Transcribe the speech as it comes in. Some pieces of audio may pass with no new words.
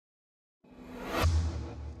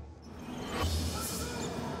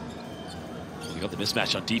Pick up the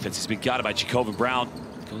mismatch on defense. He's been guarded by Jacob Brown.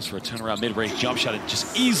 Goes for a turnaround mid-range jump shot and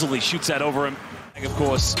just easily shoots that over him. And of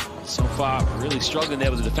course, so far, really struggling there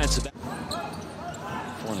with the defensive.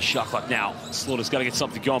 On the shot clock now. Slaughter's got to get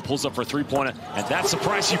something going. Pulls up for a three-pointer. And that's the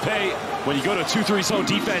price you pay when you go to a 2-3 zone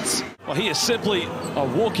defense. Well, he is simply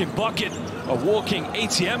a walking bucket, a walking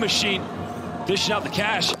ATM machine. Dishing out the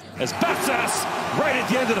cash as Batsas right at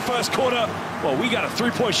the end of the first quarter. Well, we got a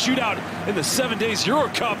three-point shootout in the 7 days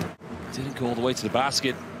EuroCup. Didn't go all the way to the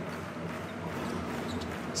basket.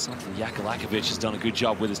 Something Jakalakovic has done a good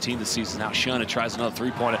job with his team this season. Now Sherna tries another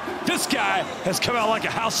three-pointer. This guy has come out like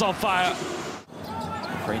a house on fire.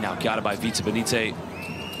 Right now guarded by Vita Benite.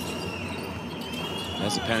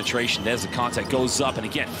 There's the penetration, there's the contact, goes up, and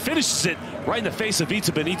again finishes it right in the face of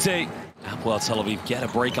Vita Benite. Hapoel Tel Aviv get a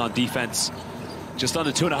break on defense. Just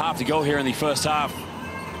under 2.5 to go here in the first half.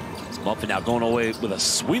 It's Mumford now going away with a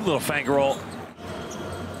sweet little finger roll.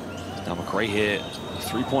 Now McRae here. The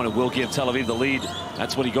three-pointer will give Tel Aviv the lead.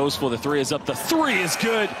 That's what he goes for. The three is up. The three is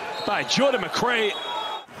good by Jordan McRae.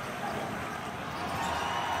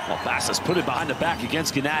 Well, Bassas put it behind the back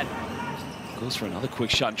against Gannett. Goes for another quick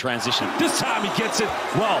shot in transition. This time he gets it.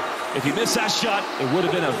 Well, if he missed that shot, it would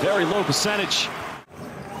have been a very low percentage.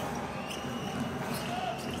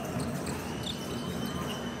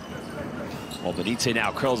 Well, Benite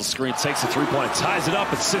now curls the screen, takes the three-pointer, ties it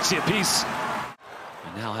up at 60 apiece.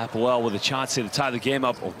 And now Hapoel with a chance here to tie the game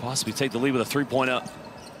up or possibly take the lead with a three-pointer.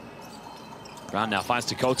 Brown now finds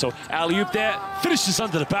Takoto. Alley-oop there, finishes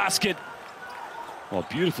under the basket. Well,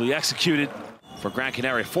 beautifully executed for Gran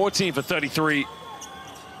Canaria. 14 for 33.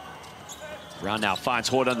 Brown now finds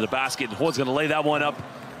Horde under the basket, and Horde's going to lay that one up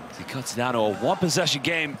as he cuts it down to a one-possession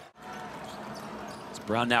game. It's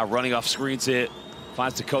Brown now running off screens here.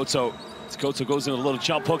 Finds Takoto. Takoto goes in a little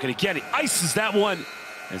jump hook, and again, he ices that one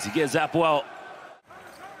as he gets Hapoel.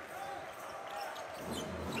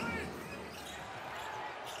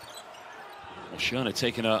 Sherna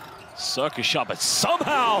taking a circus shot, but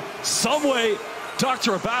somehow, someway,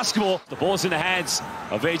 Doctor of Basketball. The ball's in the hands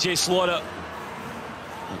of A.J. Slaughter.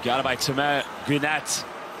 Got it by Tamer Gannett.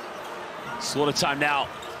 Slaughter time now.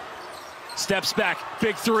 Steps back,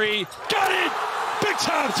 big three. Got it! Big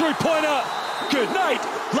time three-pointer. Good night,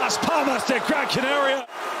 Las Palmas de Gran Canaria.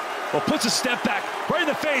 Well, puts a step back right in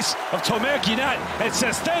the face of Tamer Gannett and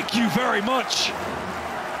says, thank you very much.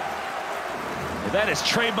 And that is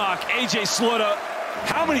trademark A.J. Slaughter.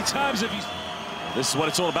 How many times have you... This is what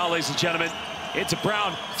it's all about, ladies and gentlemen. Into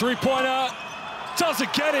Brown, three-pointer,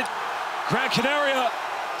 doesn't get it. Gran Canaria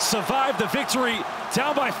survived the victory,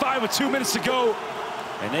 down by 5 with 2 minutes to go.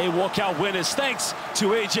 And they walk out winners thanks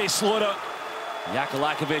to A.J. Slaughter.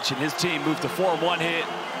 Jakalakovic and his team moved to 4-1 here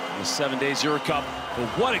in the 7 days EuroCup. But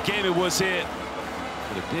what a game it was here.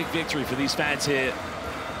 But a big victory for these fans here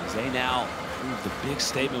as they now prove the big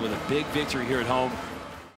statement with a big victory here at home.